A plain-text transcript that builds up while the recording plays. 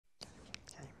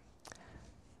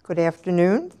Good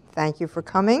afternoon. Thank you for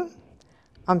coming.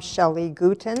 I'm Chelley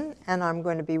Gutin, and I'm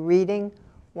going to be reading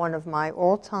one of my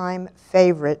all-time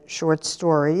favorite short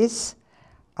stories,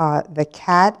 The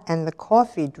Cat and the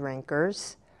Coffee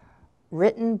Drinkers,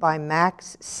 written by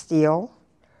Max Steele,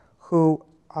 who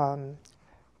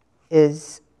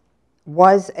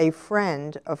was a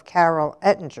friend of Carol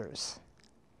Ettinger's,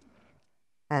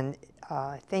 and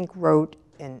I think wrote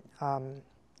in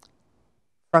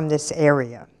from this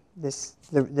area,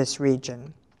 this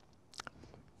region.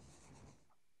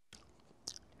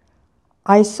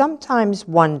 I sometimes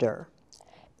wonder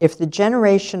if the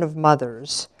generation of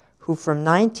mothers who from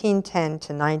 1910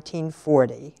 to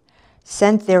 1940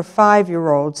 sent their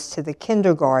 5-year-olds to the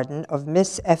kindergarten of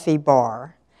Miss Effie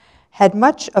Barr had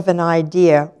much of an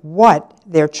idea what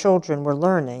their children were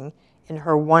learning in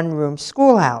her one-room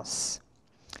schoolhouse.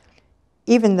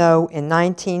 Even though in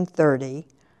 1930,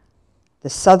 the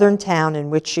southern town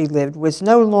in which she lived was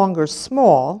no longer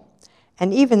small,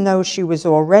 and even though she was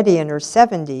already in her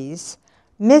 70s,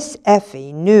 Miss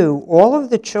Effie knew all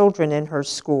of the children in her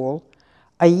school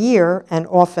a year and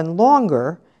often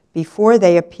longer before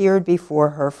they appeared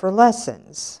before her for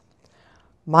lessons.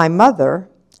 My mother,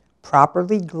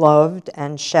 properly gloved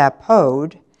and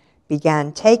chapeaued,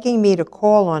 began taking me to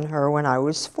call on her when I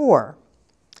was 4.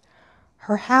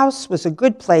 Her house was a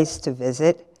good place to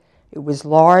visit. It was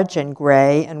large and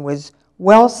gray and was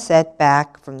well set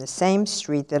back from the same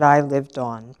street that I lived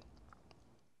on.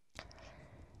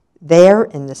 There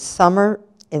in the summer,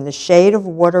 in the shade of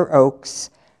water oaks,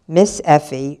 Miss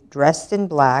Effie, dressed in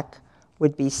black,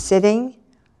 would be sitting,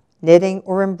 knitting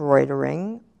or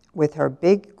embroidering with her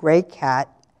big gray cat,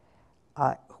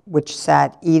 which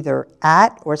sat either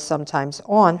at or sometimes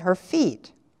on her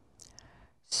feet.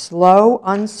 Slow,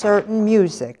 uncertain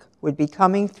music would be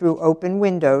coming through open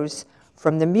windows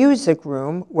from the music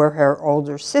room where her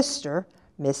older sister,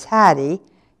 Miss Hattie,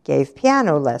 gave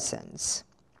piano lessons.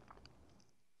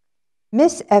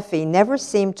 Miss Effie never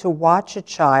seemed to watch a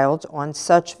child on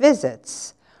such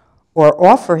visits, or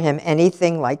offer him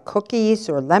anything like cookies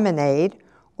or lemonade,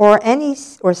 or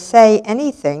say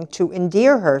anything to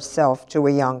endear herself to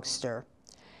a youngster.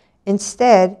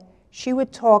 Instead, she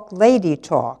would talk lady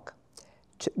talk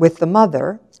with the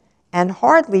mother, and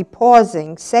hardly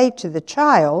pausing, say to the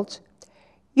child,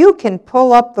 "You can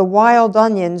pull up the wild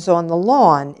onions on the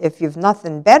lawn if you've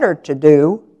nothing better to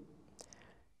do."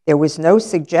 There was no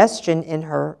suggestion in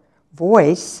her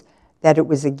voice that it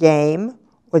was a game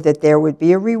or that there would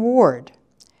be a reward.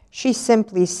 She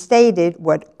simply stated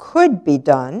what could be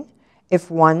done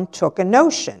if one took a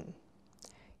notion.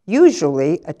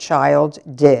 Usually, a child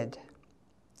did.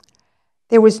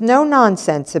 There was no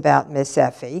nonsense about Miss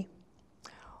Effie.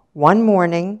 One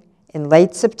morning in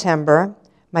late September,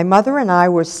 my mother and I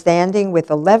were standing with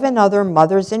 11 other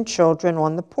mothers and children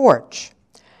on the porch.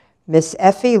 Miss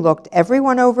Effie looked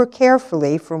everyone over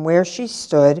carefully from where she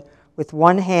stood with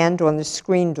one hand on the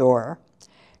screen door.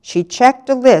 She checked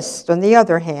a list on the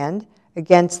other hand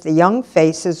against the young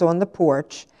faces on the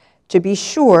porch to be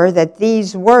sure that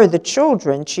these were the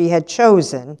children she had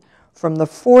chosen from the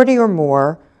 40 or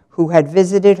more who had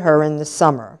visited her in the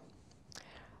summer.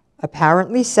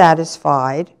 Apparently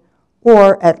satisfied,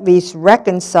 or at least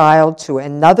reconciled to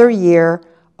another year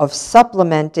of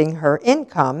supplementing her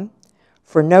income,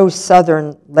 for no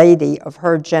Southern lady of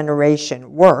her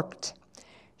generation worked,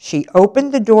 she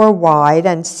opened the door wide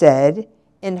and said,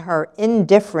 in her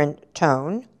indifferent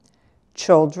tone,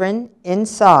 "Children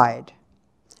inside."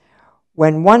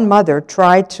 When one mother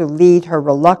tried to lead her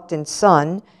reluctant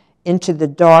son into the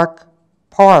dark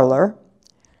parlor,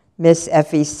 Miss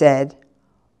Effie said,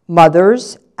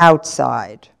 "Mothers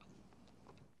outside."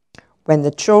 When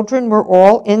the children were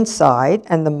all inside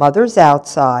and the mothers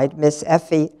outside, Miss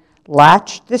Effie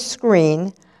latched the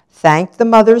screen, thanked the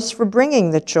mothers for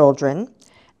bringing the children,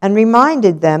 and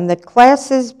reminded them that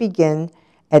classes begin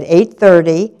at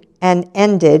 8:30 and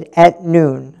ended at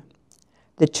noon.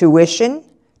 The tuition,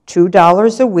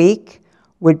 $2 a week,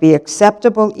 would be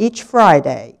acceptable each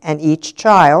Friday, and each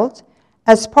child,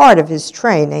 as part of his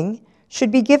training,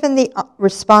 should be given the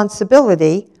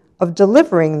responsibility of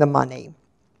delivering the money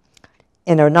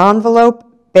in an envelope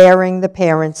bearing the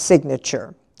parent's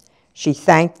signature. She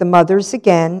thanked the mothers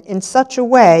again in such a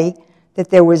way that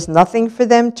there was nothing for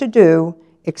them to do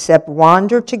except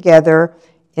wander together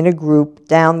in a group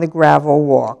down the gravel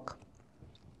walk.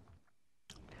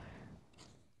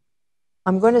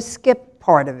 I'm going to skip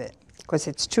part of it because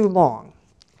it's too long.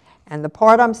 And the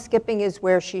part I'm skipping is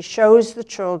where she shows the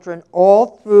children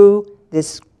all through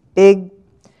this big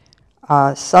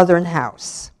southern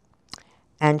house.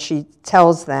 And she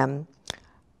tells them,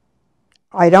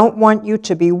 I don't want you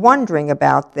to be wondering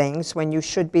about things when you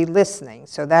should be listening.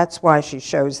 So that's why she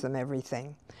shows them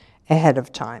everything ahead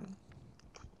of time.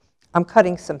 I'm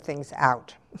cutting some things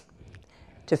out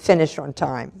to finish on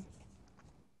time.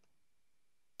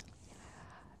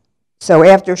 So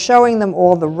after showing them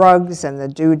all the rugs and the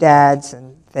doodads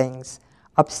and things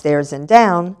upstairs and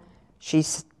down, she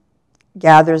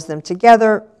gathers them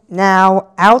together.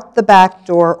 Now, out the back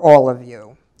door, all of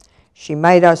you. She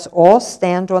made us all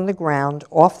stand on the ground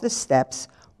off the steps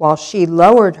while she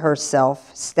lowered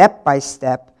herself step by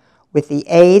step with the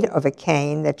aid of a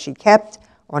cane that she kept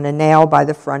on a nail by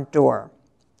the front door.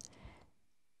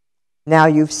 Now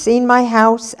you've seen my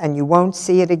house and you won't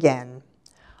see it again,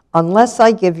 unless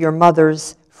I give your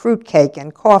mothers fruitcake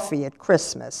and coffee at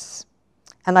Christmas.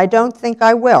 And I don't think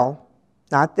I will,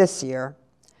 not this year.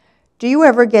 Do you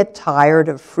ever get tired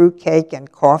of fruitcake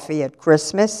and coffee at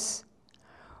Christmas?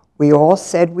 We all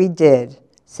said we did,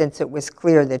 since it was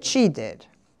clear that she did.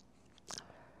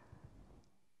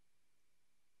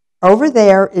 Over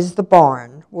there is the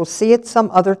barn. We'll see it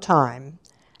some other time.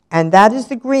 And that is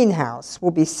the greenhouse. We'll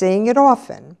be seeing it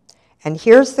often. And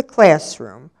here's the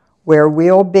classroom, where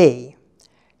we'll be.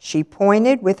 She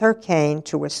pointed with her cane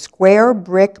to a square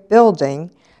brick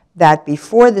building that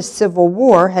before the Civil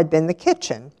War had been the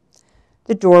kitchen.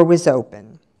 The door was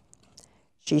open.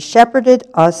 She shepherded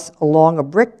us along a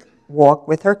brick walk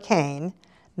with her cane,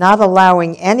 not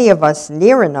allowing any of us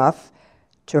near enough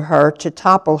to her to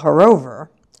topple her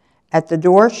over. At the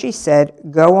door, she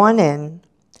said, "Go on in."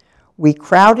 We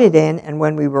crowded in, and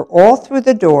when we were all through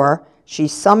the door, she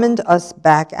summoned us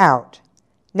back out.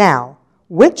 Now,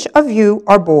 which of you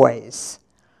are boys?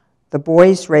 The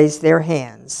boys raised their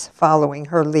hands, following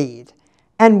her lead.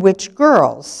 And which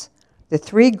girls? The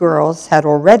three girls had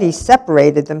already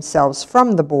separated themselves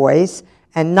from the boys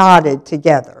and nodded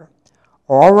together.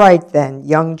 All right then,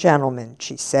 young gentlemen,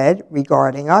 she said,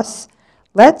 regarding us.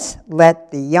 Let's let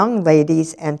the young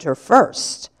ladies enter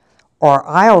first, or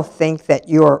I'll think that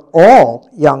you're all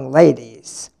young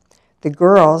ladies. The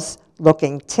girls,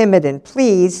 looking timid and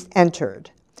pleased,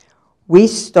 entered. We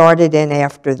started in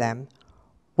after them.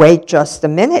 Wait just a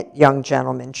minute, young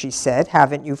gentlemen, she said.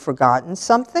 Haven't you forgotten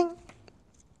something?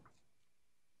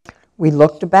 We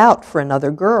looked about for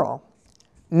another girl.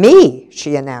 Me,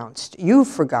 she announced. You've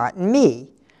forgotten me.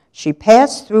 She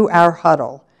passed through our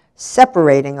huddle,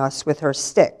 separating us with her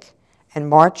stick, and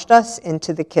marched us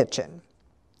into the kitchen.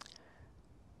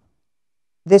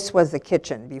 This was the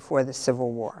kitchen before the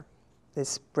Civil War,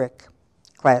 this brick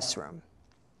classroom.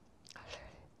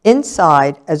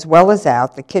 Inside, as well as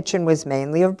out, the kitchen was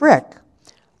mainly of brick.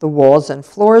 The walls and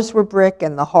floors were brick,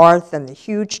 and the hearth and the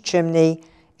huge chimney,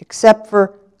 except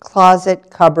for closet,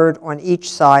 cupboard on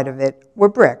each side of it, were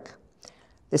brick.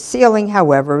 The ceiling,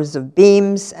 however, was of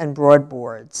beams and broad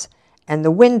boards, and the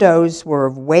windows were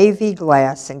of wavy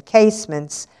glass and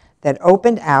casements that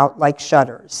opened out like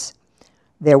shutters.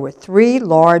 There were 3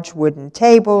 large wooden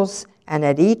tables, and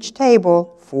at each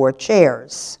table 4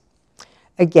 chairs.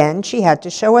 Again, she had to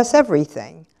show us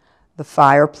everything. The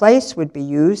fireplace would be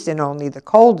used in only the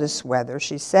coldest weather,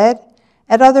 she said.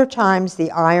 At other times,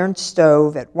 the iron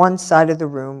stove at one side of the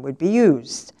room would be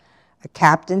used. A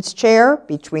captain's chair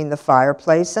between the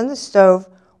fireplace and the stove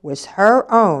was her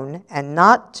own and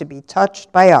not to be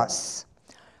touched by us.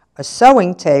 A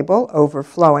sewing table,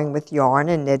 overflowing with yarn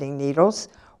and knitting needles,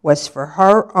 was for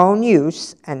her own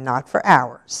use and not for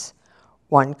ours.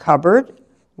 One cupboard,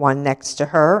 one next to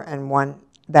her, and one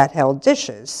that held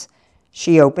dishes.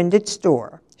 She opened its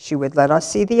door. She would let us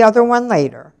see the other one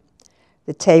later.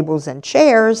 The tables and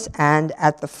chairs, and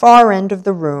at the far end of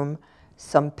the room,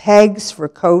 some pegs for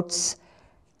coats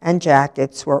and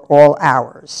jackets were all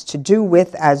ours, to do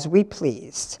with as we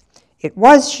pleased. It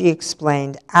was, she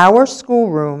explained, our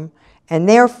schoolroom, and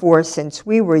therefore, since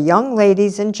we were young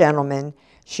ladies and gentlemen,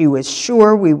 she was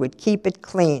sure we would keep it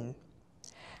clean.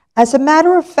 As a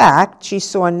matter of fact, she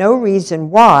saw no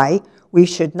reason why we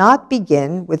should not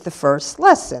begin with the first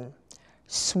lesson,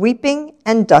 sweeping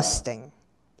and dusting.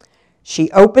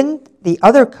 She opened the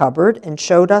other cupboard and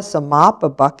showed us a mop, a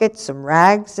bucket, some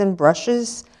rags and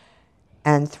brushes,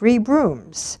 and 3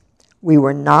 brooms. We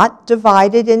were not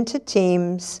divided into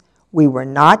teams. We were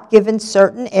not given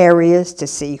certain areas to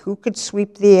see who could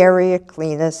sweep the area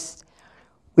cleanest.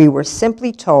 We were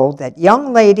simply told that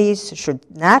young ladies should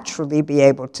naturally be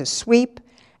able to sweep,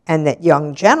 and that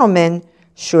young gentlemen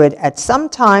should, at some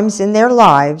times in their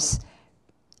lives,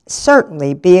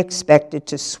 certainly be expected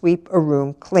to sweep a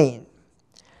room clean.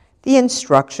 The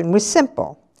instruction was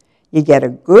simple. You get a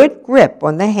good grip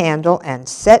on the handle and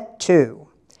set to.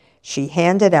 She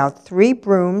handed out 3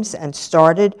 brooms and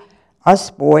started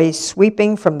us boys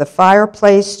sweeping from the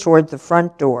fireplace toward the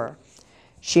front door.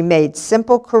 She made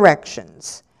simple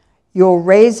corrections. You'll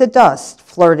raise a dust,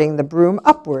 flirting the broom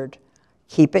upward.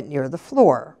 Keep it near the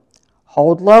floor.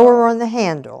 Hold lower on the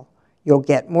handle. You'll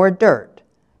get more dirt.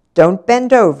 Don't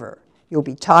bend over. You'll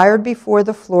be tired before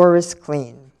the floor is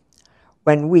clean.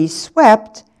 When we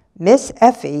swept, Miss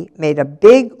Effie made a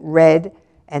big red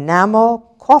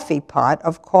enamel coffee pot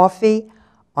of coffee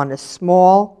on a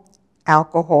small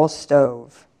alcohol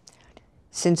stove.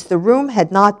 Since the room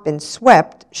had not been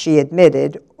swept, she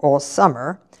admitted, all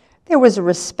summer, there was a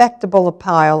respectable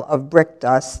pile of brick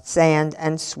dust, sand,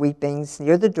 and sweepings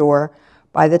near the door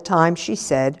by the time she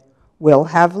said, "We'll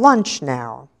have lunch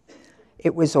now."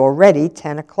 It was already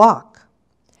 10 o'clock.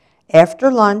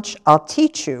 After lunch, I'll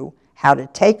teach you how to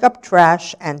take up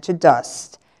trash and to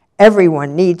dust.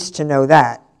 Everyone needs to know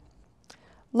that.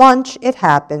 Lunch, it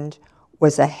happened,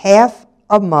 was a half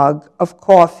a mug of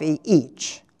coffee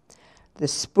each.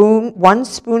 One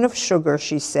spoon of sugar,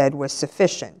 she said, was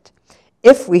sufficient,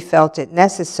 if we felt it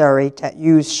necessary to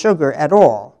use sugar at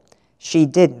all. She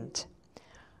didn't.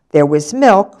 There was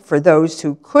milk for those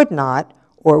who could not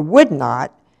or would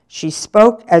not. She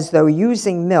spoke as though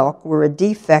using milk were a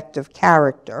defect of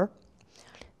character.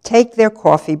 Take their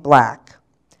coffee black.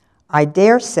 I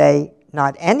dare say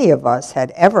not any of us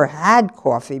had ever had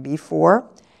coffee before,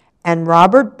 and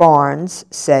Robert Barnes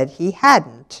said he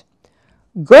hadn't.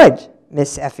 Good,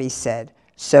 Miss Effie said,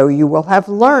 so you will have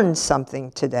learned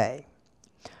something today.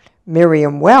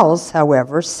 Miriam Wells,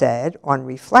 however, said, on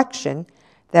reflection,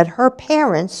 that her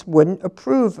parents wouldn't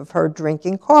approve of her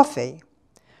drinking coffee.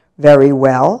 Very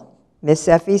well, Miss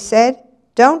Effie said,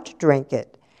 don't drink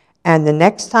it. And the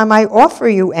next time I offer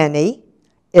you any,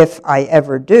 if I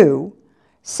ever do,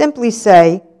 simply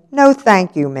say, no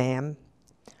thank you, ma'am.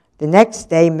 The next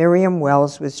day, Miriam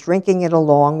Wells was drinking it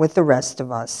along with the rest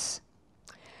of us.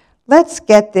 Let's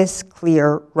get this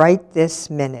clear right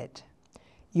this minute.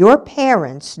 Your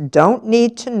parents don't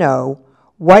need to know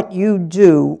what you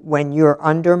do when you're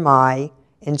under my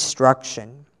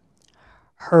instruction.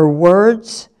 Her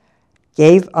words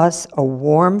gave us a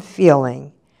warm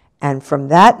feeling, and from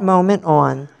that moment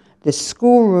on, the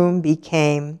schoolroom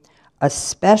became a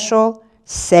special,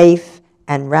 safe,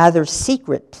 and rather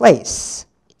secret place.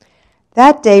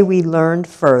 That day we learned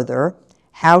further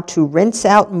how to rinse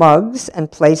out mugs and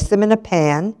place them in a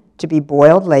pan to be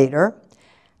boiled later,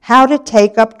 how to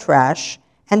take up trash,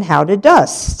 and how to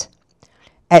dust.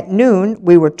 At noon,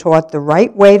 we were taught the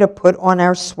right way to put on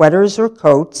our sweaters or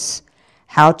coats,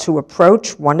 how to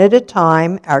approach one at a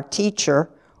time our teacher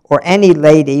or any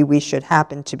lady we should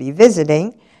happen to be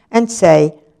visiting, and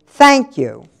say, thank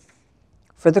you,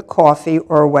 for the coffee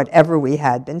or whatever we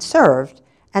had been served,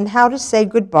 and how to say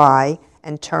goodbye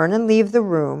and turn and leave the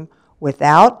room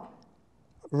without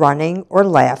running or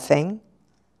laughing.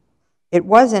 It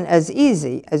wasn't as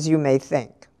easy as you may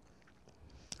think.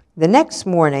 The next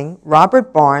morning,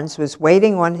 Robert Barnes was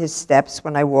waiting on his steps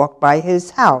when I walked by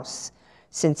his house.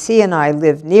 Since he and I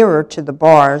lived nearer to the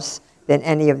bars than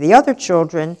any of the other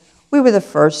children, we were the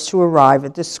first to arrive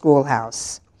at the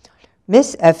schoolhouse.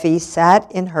 Miss Effie sat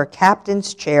in her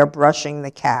captain's chair brushing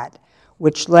the cat,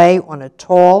 which lay on a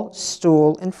tall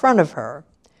stool in front of her.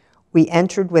 We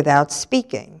entered without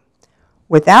speaking.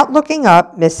 Without looking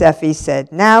up, Miss Effie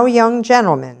said, now, young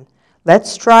gentlemen,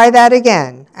 let's try that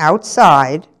again,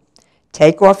 outside.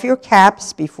 Take off your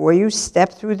caps before you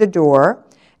step through the door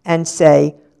and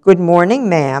say, good morning,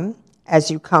 ma'am, as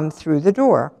you come through the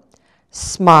door.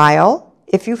 Smile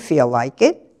if you feel like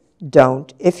it.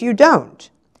 Don't if you don't.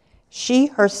 She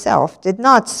herself did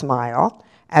not smile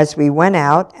as we went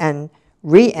out and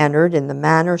re-entered in the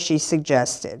manner she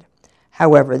suggested.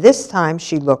 However, this time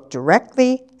she looked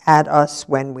directly at us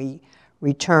when we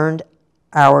returned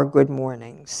our good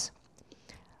mornings.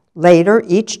 Later,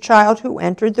 each child who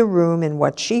entered the room in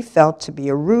what she felt to be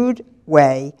a rude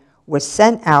way was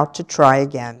sent out to try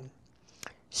again.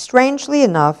 Strangely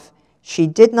enough, she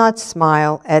did not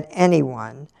smile at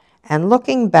anyone, and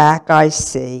looking back, I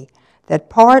see that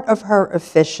part of her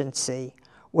efficiency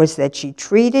was that she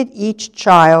treated each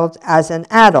child as an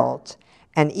adult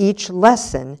and each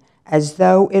lesson as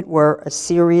though it were a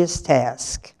serious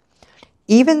task.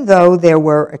 Even though there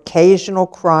were occasional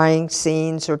crying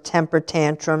scenes or temper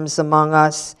tantrums among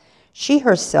us, she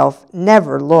herself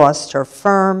never lost her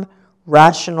firm,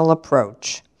 rational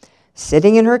approach.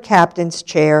 Sitting in her captain's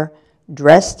chair,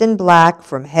 dressed in black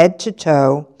from head to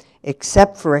toe,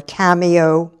 except for a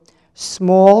cameo,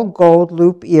 small gold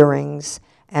loop earrings,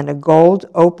 and a gold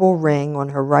opal ring on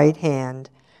her right hand,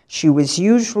 she was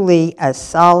usually as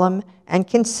solemn and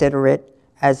considerate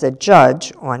as a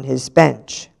judge on his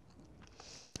bench.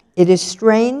 It is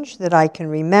strange that I can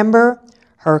remember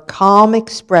her calm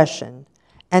expression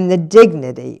and the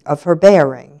dignity of her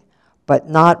bearing, but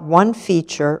not one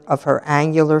feature of her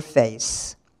angular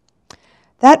face.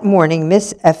 That morning,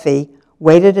 Miss Effie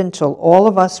waited until all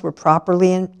of us were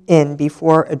properly in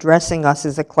before addressing us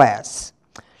as a class.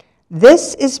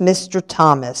 "This is Mr.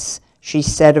 Thomas," she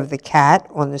said of the cat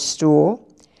on the stool.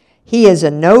 "He is a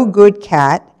no-good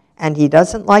cat, and he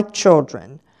doesn't like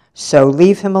children, so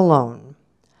leave him alone.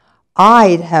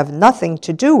 I'd have nothing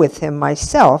to do with him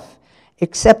myself,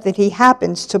 except that he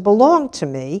happens to belong to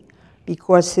me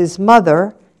because his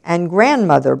mother and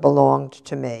grandmother belonged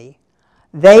to me.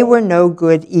 They were no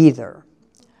good either.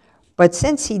 But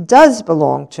since he does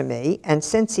belong to me, and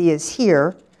since he is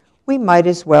here, we might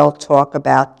as well talk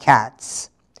about cats."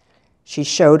 She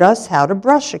showed us how to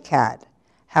brush a cat,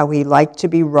 how he liked to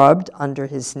be rubbed under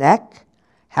his neck,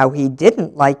 how he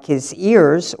didn't like his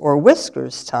ears or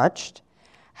whiskers touched,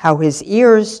 how his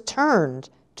ears turned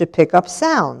to pick up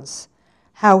sounds,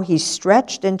 how he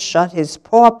stretched and shut his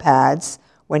paw pads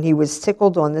when he was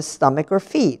tickled on the stomach or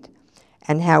feet,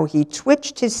 and how he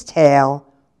twitched his tail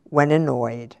when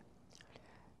annoyed.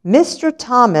 "Mr.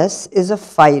 Thomas is a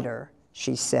fighter,"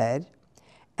 she said,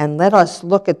 and let us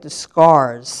look at the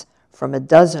scars from a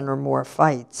dozen or more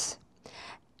fights.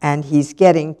 "And he's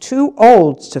getting too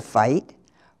old to fight,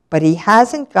 but he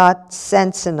hasn't got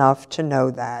sense enough to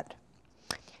know that."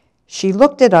 She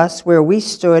looked at us where we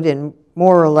stood in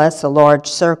more or less a large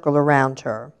circle around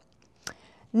her.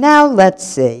 "Now let's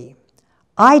see.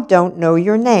 I don't know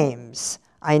your names.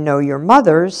 I know your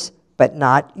mother's, but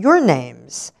not your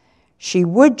names." She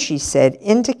would, she said,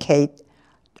 indicate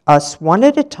us one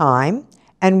at a time,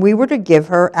 and we were to give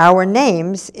her our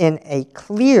names in a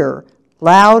clear,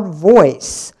 loud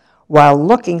voice while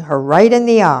looking her right in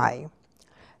the eye.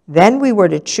 Then we were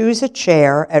to choose a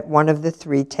chair at one of the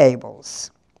 3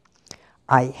 tables.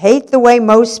 "I hate the way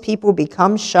most people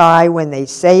become shy when they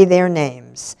say their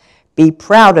names. Be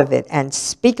proud of it and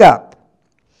speak up."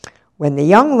 When the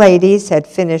young ladies had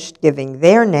finished giving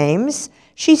their names,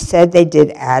 she said they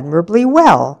did admirably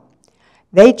well.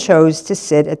 They chose to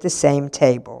sit at the same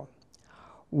table.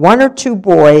 1 or 2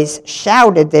 boys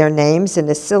shouted their names in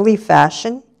a silly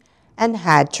fashion and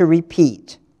had to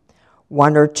repeat.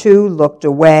 1 or 2 looked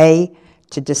away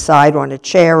to decide on a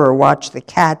chair or watch the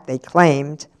cat they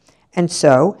claimed, and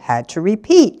so had to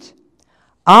repeat.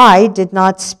 I did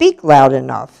not speak loud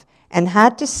enough and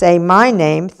had to say my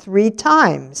name 3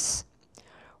 times.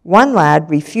 One lad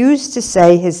refused to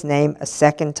say his name a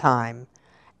second time,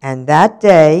 and that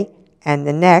day and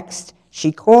the next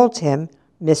she called him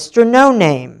Mr. No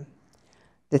Name.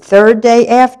 The 3rd day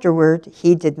afterward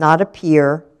he did not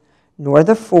appear, nor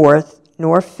the 4th,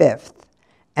 nor 5th,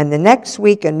 and the next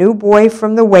week a new boy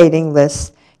from the waiting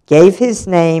list gave his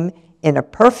name in a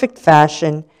perfect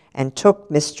fashion and took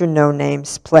Mr. No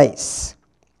Name's place.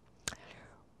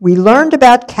 We learned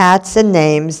about cats and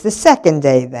names the 2nd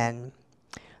day then.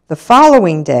 The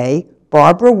following day,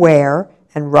 Barbara Ware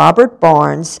and Robert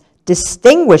Barnes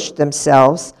distinguished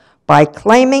themselves by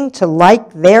claiming to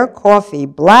like their coffee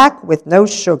black with no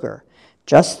sugar,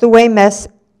 just the way Miss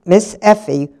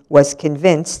Effie was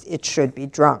convinced it should be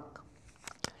drunk.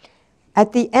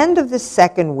 At the end of the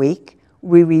 2nd week,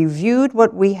 we reviewed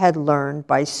what we had learned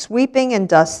by sweeping and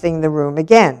dusting the room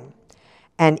again.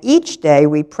 And each day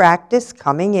we practiced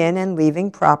coming in and leaving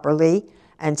properly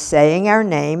and saying our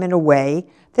name in a way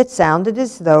that sounded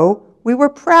as though we were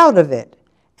proud of it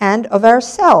and of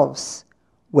ourselves,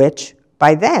 which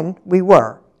by then we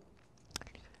were.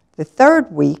 The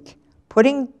 3rd week,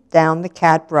 putting down the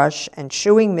cat brush and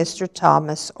shooing Mr.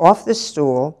 Thomas off the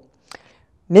stool,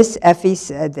 Miss Effie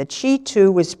said that she too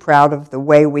was proud of the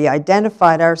way we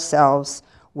identified ourselves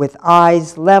with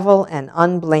eyes level and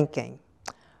unblinking.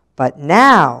 "But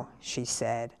now," she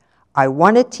said, "I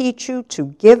want to teach you to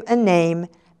give a name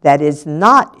that is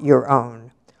not your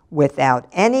own, without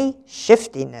any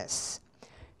shiftiness."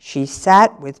 She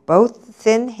sat with both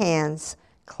thin hands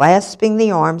clasping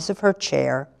the arms of her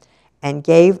chair and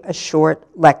gave a short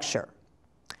lecture.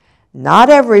 "Not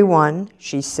everyone,"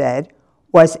 she said,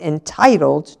 "was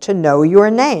entitled to know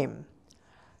your name.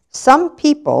 Some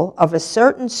people of a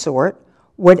certain sort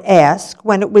would ask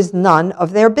when it was none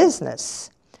of their business.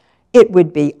 It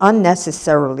would be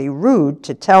unnecessarily rude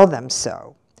to tell them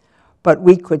so, but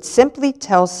we could simply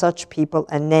tell such people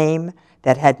a name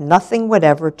that had nothing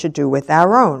whatever to do with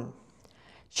our own."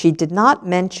 She did not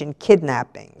mention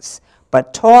kidnappings,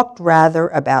 but talked rather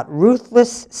about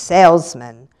ruthless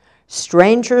salesmen,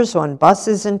 strangers on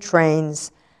buses and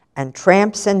trains, and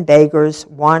tramps and beggars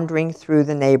wandering through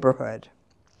the neighborhood.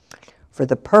 For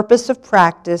the purpose of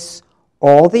practice,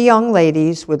 All the young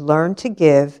ladies would learn to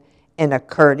give, in a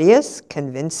courteous,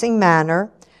 convincing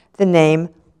manner, the name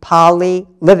Polly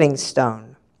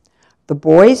Livingstone. The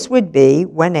boys would be,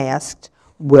 when asked,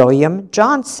 William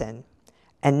Johnson,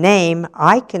 a name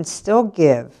I can still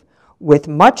give with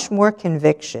much more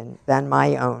conviction than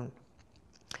my own.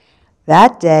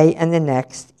 That day and the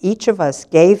next, each of us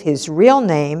gave his real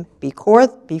name before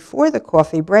the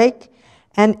coffee break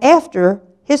and after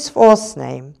his false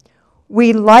name.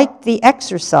 We liked the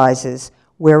exercises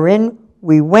wherein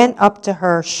we went up to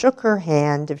her, shook her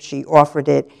hand if she offered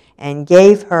it, and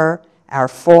gave her our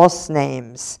false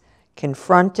names,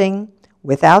 confronting,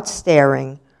 without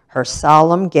staring, her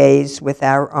solemn gaze with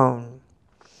our own.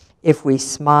 If we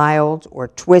smiled or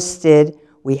twisted,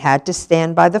 we had to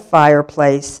stand by the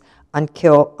fireplace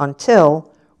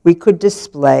until we could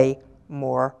display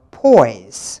more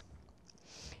poise.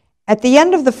 At the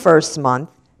end of the first month,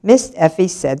 Miss Effie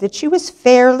said that she was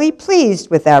fairly pleased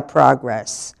with our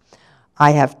progress.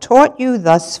 I have taught you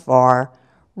thus far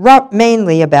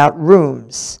mainly about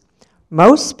rooms.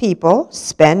 Most people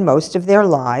spend most of their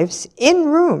lives in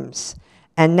rooms,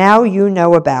 and now you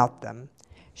know about them.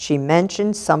 She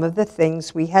mentioned some of the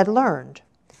things we had learned.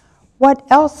 What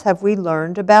else have we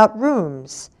learned about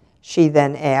rooms? She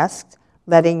then asked,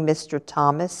 letting Mr.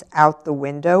 Thomas out the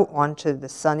window onto the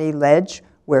sunny ledge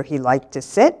where he liked to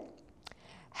sit.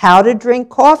 How to drink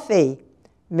coffee,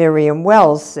 Miriam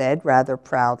Wells said rather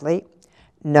proudly.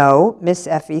 No, Miss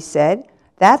Effie said,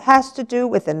 that has to do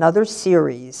with another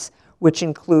series, which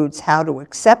includes how to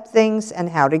accept things and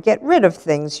how to get rid of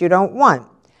things you don't want.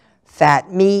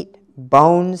 Fat meat,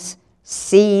 bones,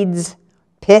 seeds,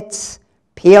 pits,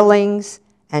 peelings,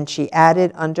 and she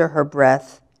added under her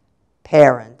breath,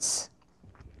 parents.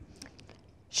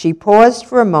 She paused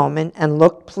for a moment and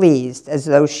looked pleased, as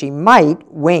though she might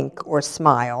wink or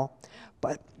smile,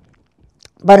 but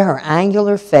her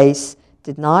angular face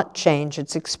did not change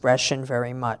its expression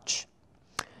very much.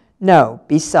 No,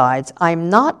 besides, I'm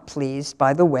not pleased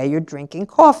by the way you're drinking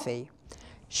coffee.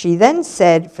 She then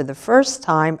said for the first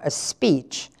time a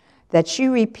speech that she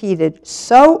repeated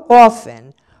so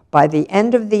often by the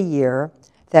end of the year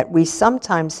that we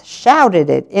sometimes shouted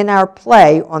it in our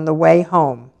play on the way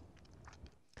home.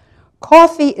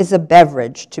 Coffee is a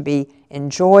beverage to be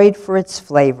enjoyed for its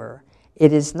flavor.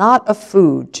 It is not a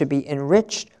food to be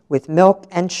enriched with milk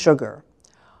and sugar.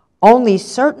 Only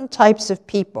certain types of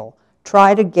people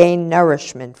try to gain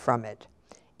nourishment from it.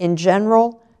 In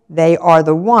general, they are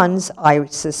the ones, I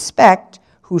suspect,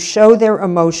 who show their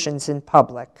emotions in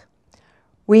public.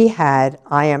 We had,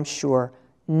 I am sure,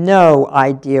 no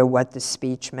idea what the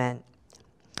speech meant.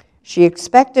 She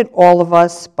expected all of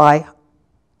us by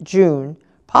June,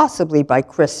 possibly by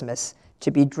Christmas, to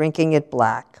be drinking it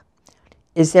black.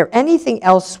 Is there anything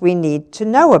else we need to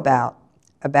know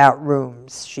about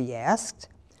rooms, she asked.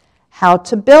 How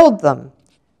to build them,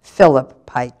 Philip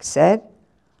Pike said.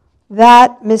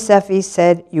 That, Miss Effie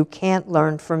said, you can't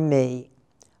learn from me,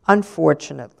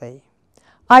 unfortunately.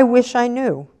 I wish I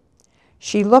knew.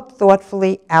 She looked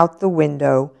thoughtfully out the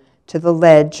window to the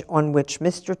ledge on which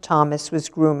Mr. Thomas was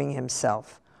grooming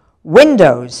himself.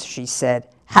 Windows, she said.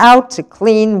 How to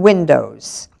clean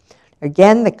windows.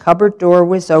 Again, the cupboard door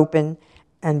was open,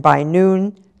 and by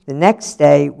noon the next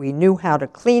day we knew how to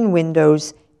clean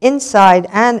windows inside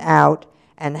and out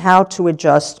and how to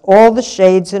adjust all the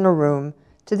shades in a room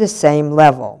to the same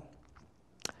level.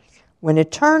 When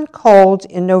it turned cold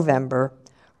in November,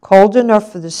 cold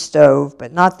enough for the stove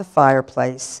but not the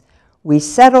fireplace, we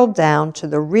settled down to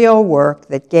the real work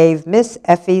that gave Miss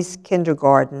Effie's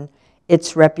kindergarten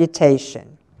its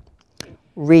reputation,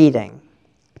 reading.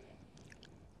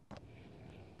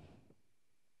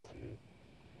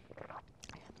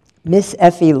 Miss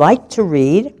Effie liked to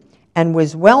read and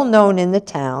was well known in the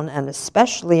town, and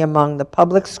especially among the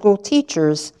public school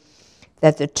teachers,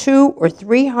 that the 200 or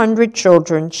 300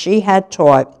 children she had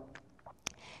taught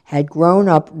had grown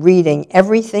up reading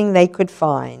everything they could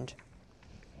find.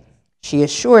 She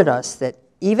assured us that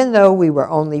even though we were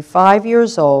only 5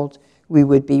 years old, we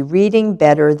would be reading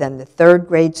better than the third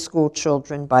grade school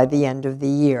children by the end of the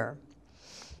year.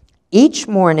 Each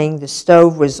morning, the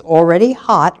stove was already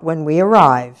hot when we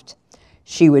arrived.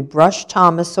 She would brush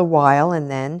Thomas a while,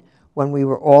 and then, when we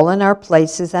were all in our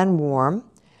places and warm,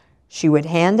 she would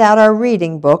hand out our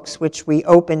reading books, which we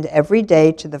opened every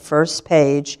day to the first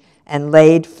page and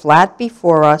laid flat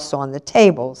before us on the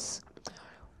tables.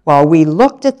 While we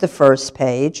looked at the first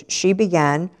page, she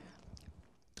began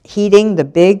heating the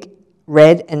big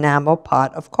red enamel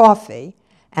pot of coffee,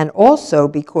 and also,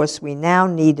 because we now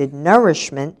needed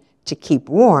nourishment to keep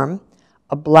warm,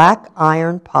 a black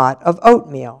iron pot of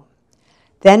oatmeal.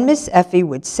 Then Miss Effie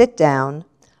would sit down,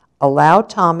 allow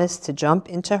Thomas to jump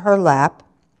into her lap,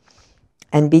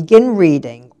 and begin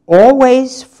reading,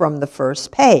 always from the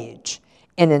first page,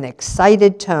 in an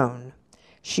excited tone.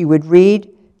 She would read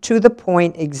to the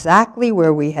point exactly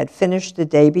where we had finished the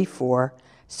day before,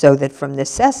 so that from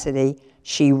necessity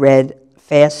she read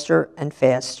faster and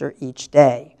faster each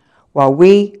day, while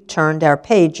we turned our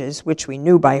pages, which we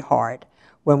knew by heart,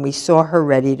 when we saw her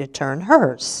ready to turn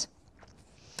hers.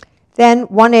 Then,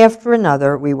 one after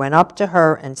another, we went up to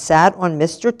her and sat on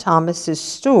Mr. Thomas's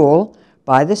stool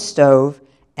by the stove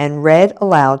and read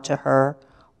aloud to her,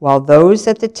 while those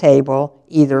at the table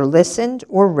either listened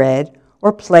or read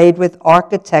or played with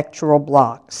architectural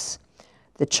blocks.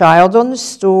 The child on the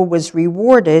stool was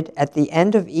rewarded at the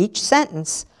end of each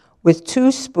sentence with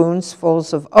 2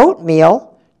 spoonfuls of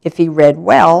oatmeal if he read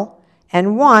well,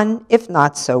 and 1 if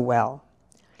not so well.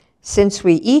 Since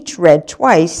we each read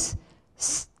twice,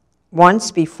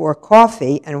 once before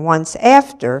coffee and once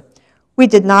after, we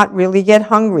did not really get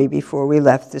hungry before we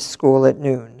left the school at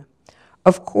noon.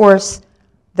 Of course,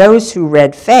 those who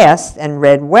read fast and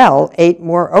read well ate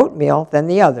more oatmeal than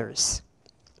the others.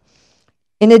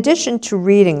 In addition to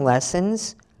reading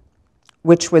lessons,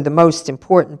 which were the most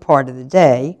important part of the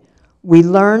day, we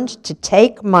learned to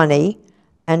take money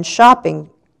and shopping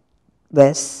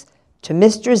lists to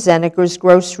Mr. Zeniger's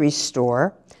grocery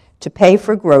store to pay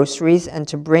for groceries and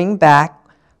to bring them back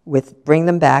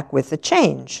with the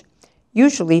change.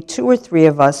 Usually 2 or 3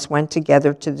 of us went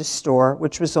together to the store,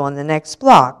 which was on the next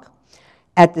block.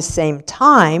 At the same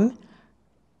time,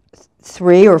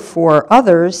 3 or 4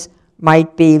 others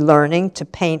might be learning to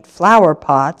paint flower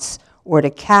pots or to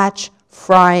catch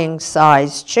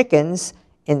frying-sized chickens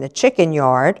in the chicken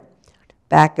yard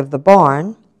back of the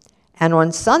barn. And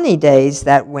on sunny days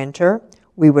that winter,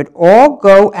 we would all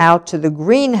go out to the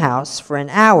greenhouse for an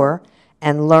hour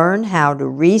and learn how to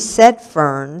reset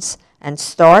ferns and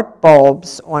start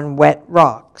bulbs on wet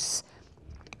rocks.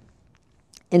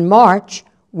 In March,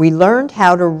 we learned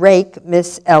how to rake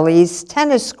Miss Ellie's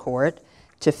tennis court,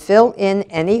 to fill in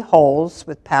any holes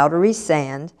with powdery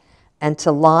sand, and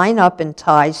to line up and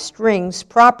tie strings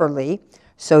properly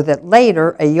so that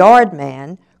later a yard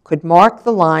man could mark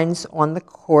the lines on the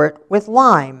court with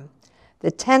lime. The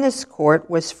tennis court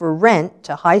was for rent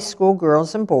to high school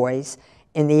girls and boys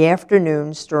in the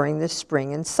afternoons during the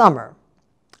spring and summer.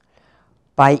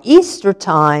 By Easter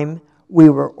time, we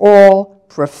were all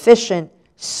proficient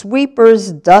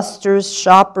sweepers, dusters,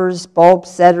 shoppers, bulb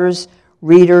setters,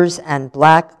 readers, and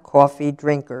black coffee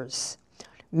drinkers.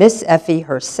 Miss Effie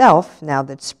herself, now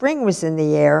that spring was in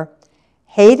the air,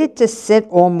 hated to sit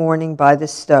all morning by the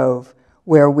stove,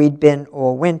 where we'd been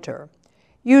all winter.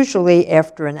 Usually,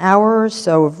 after an hour or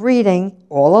so of reading,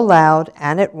 all aloud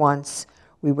and at once,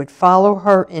 we would follow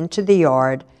her into the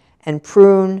yard and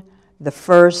prune the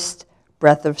first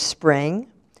breath of spring,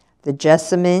 the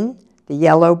jessamine, the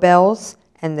yellow bells,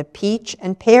 and the peach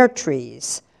and pear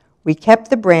trees. We kept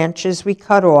the branches we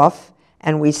cut off,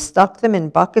 and we stuck them in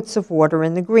buckets of water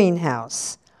in the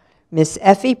greenhouse. Miss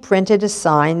Effie printed a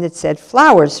sign that said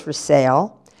flowers for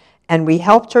sale, and we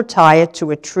helped her tie it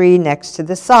to a tree next to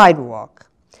the sidewalk.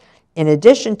 In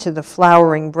addition to the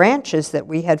flowering branches that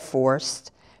we had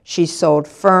forced, she sold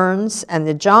ferns and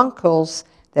the jonquils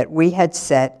that we had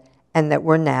set and that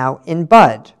were now in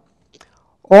bud.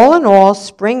 All in all,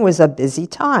 spring was a busy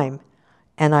time,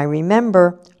 and I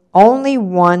remember only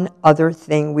one other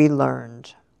thing we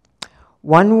learned.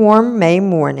 One warm May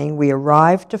morning, we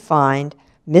arrived to find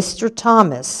Mr.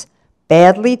 Thomas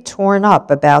badly torn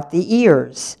up about the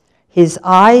ears, his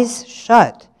eyes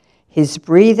shut, his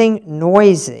breathing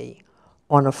noisy,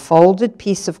 on a folded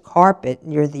piece of carpet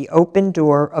near the open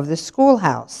door of the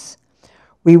schoolhouse.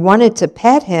 We wanted to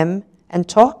pet him and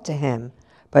talk to him,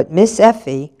 but Miss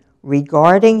Effie,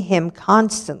 regarding him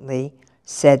constantly,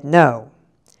 said no,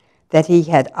 that he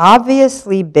had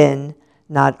obviously been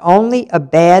not only a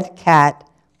bad cat,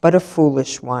 but a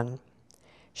foolish one.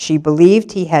 She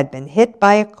believed he had been hit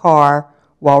by a car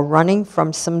while running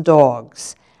from some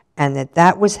dogs, and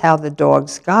that was how the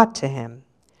dogs got to him.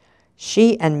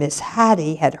 She and Miss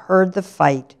Hattie had heard the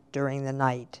fight during the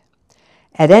night.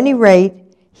 At any rate,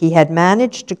 he had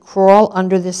managed to crawl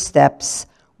under the steps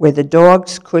where the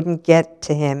dogs couldn't get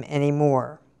to him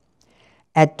anymore.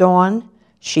 At dawn,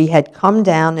 she had come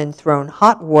down and thrown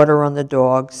hot water on the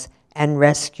dogs and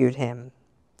rescued him.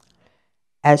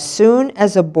 As soon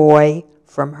as a boy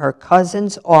from her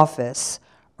cousin's office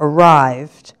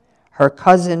arrived, her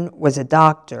cousin was a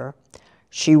doctor,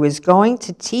 she was going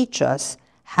to teach us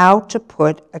how to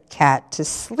put a cat to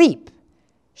sleep,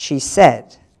 she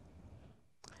said.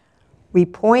 We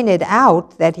pointed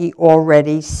out that he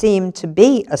already seemed to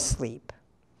be asleep.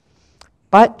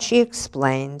 But she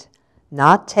explained,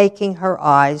 not taking her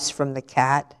eyes from the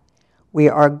cat, we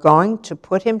are going to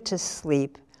put him to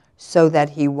sleep so that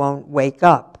he won't wake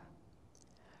up.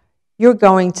 You're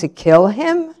going to kill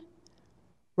him?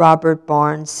 Robert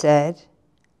Barnes said.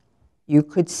 You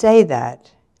could say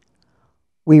that.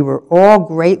 We were all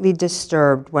greatly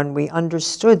disturbed when we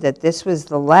understood that this was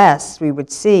the last we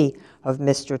would see of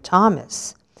Mr.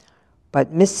 Thomas.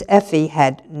 But Miss Effie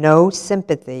had no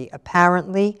sympathy,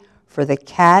 apparently, for the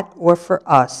cat or for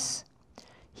us.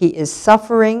 He is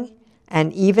suffering,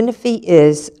 and even if he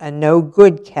is a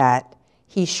no-good cat,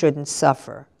 he shouldn't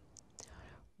suffer.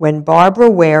 When Barbara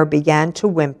Ware began to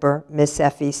whimper, Miss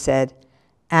Effie said,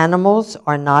 "Animals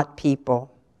are not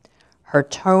people." Her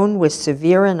tone was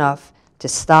severe enough to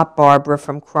stop Barbara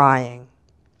from crying.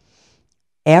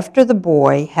 After the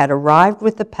boy had arrived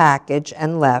with the package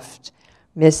and left,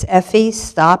 Miss Effie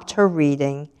stopped her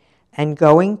reading, and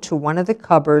going to one of the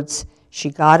cupboards, she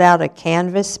got out a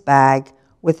canvas bag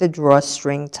with a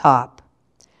drawstring top.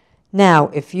 Now,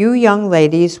 if you young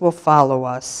ladies will follow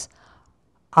us,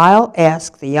 I'll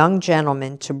ask the young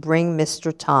gentleman to bring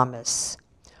Mr. Thomas.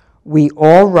 We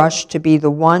all rushed to be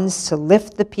the ones to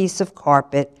lift the piece of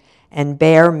carpet and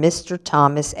bear Mr.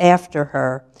 Thomas after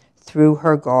her through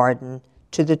her garden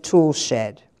to the tool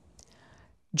shed.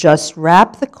 Just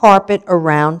wrap the carpet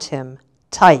around him,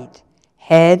 tight,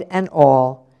 head and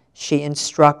all, she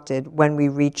instructed when we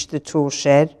reached the tool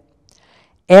shed.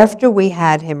 After we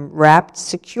had him wrapped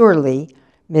securely,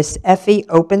 Miss Effie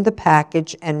opened the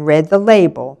package and read the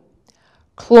label,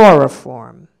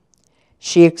 chloroform.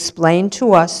 She explained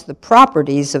to us the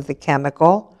properties of the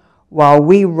chemical while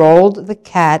we rolled the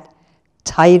cat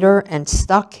tighter and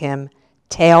stuck him,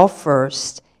 tail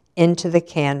first, into the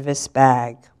canvas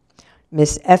bag.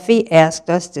 Miss Effie asked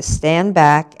us to stand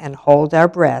back and hold our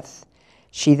breath.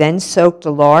 She then soaked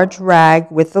a large rag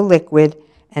with the liquid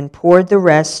and poured the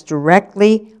rest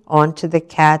directly onto the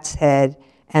cat's head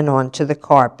and onto the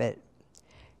carpet.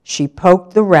 She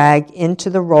poked the rag into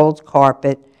the rolled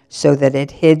carpet so that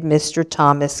it hid Mr.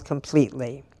 Thomas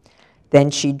completely.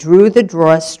 Then she drew the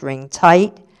drawstring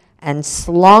tight and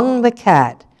slung the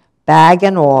cat, bag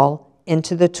and all,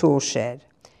 into the tool shed.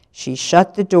 She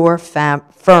shut the door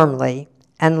firmly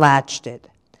and latched it.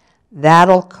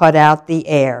 "That'll cut out the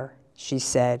air," she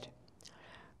said.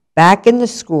 Back in the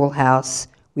schoolhouse,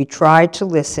 we tried to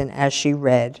listen as she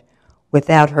read,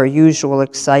 without her usual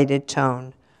excited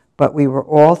tone, but we were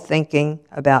all thinking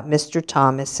about Mr.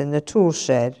 Thomas in the tool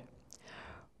shed.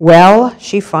 "Well,"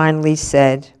 she finally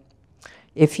said,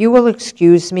 "if you will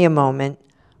excuse me a moment,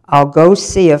 I'll go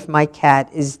see if my cat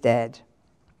is dead."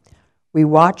 We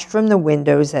watched from the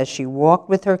windows as she walked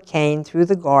with her cane through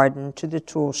the garden to the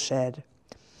tool shed,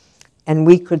 and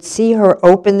we could see her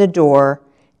open the door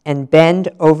and bend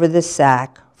over the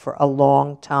sack for a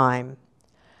long time.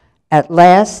 At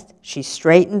last, she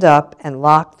straightened up and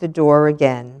locked the door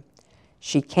again.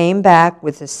 She came back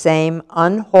with the same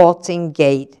unhalting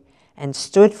gait and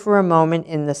stood for a moment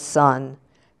in the sun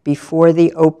before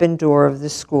the open door of the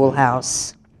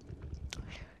schoolhouse.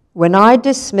 "When I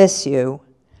dismiss you,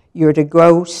 you're to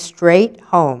go straight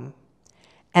home.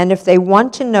 And if they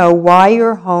want to know why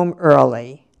you're home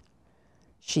early,"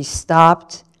 she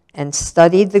stopped and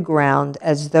studied the ground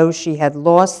as though she had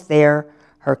lost there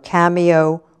her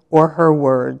cameo or her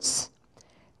words.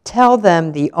 "Tell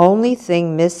them the only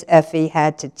thing Miss Effie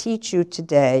had to teach you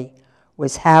today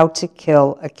was how to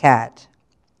kill a cat."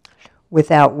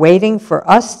 Without waiting for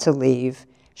us to leave,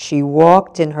 she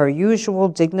walked in her usual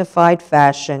dignified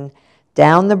fashion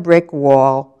down the brick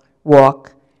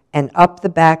walk and up the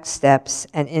back steps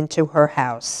and into her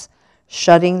house,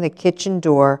 shutting the kitchen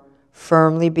door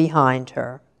firmly behind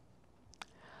her.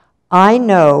 I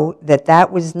know that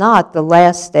that was not the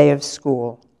last day of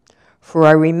school, for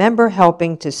I remember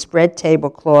helping to spread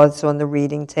tablecloths on the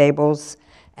reading tables,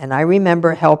 and I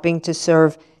remember helping to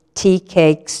serve tea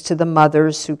cakes to the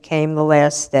mothers who came the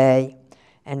last day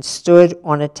and stood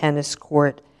on a tennis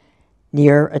court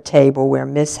near a table where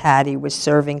Miss Hattie was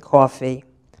serving coffee.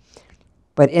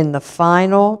 But the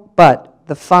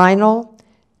final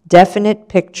definite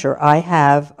picture I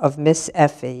have of Miss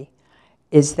Effie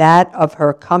is that of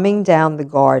her coming down the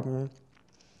garden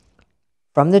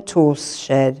from the tool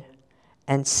shed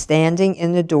and standing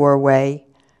in the doorway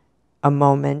a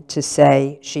moment to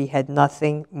say she had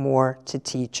nothing more to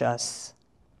teach us.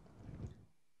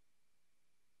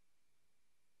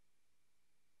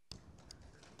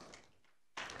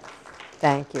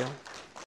 Thank you.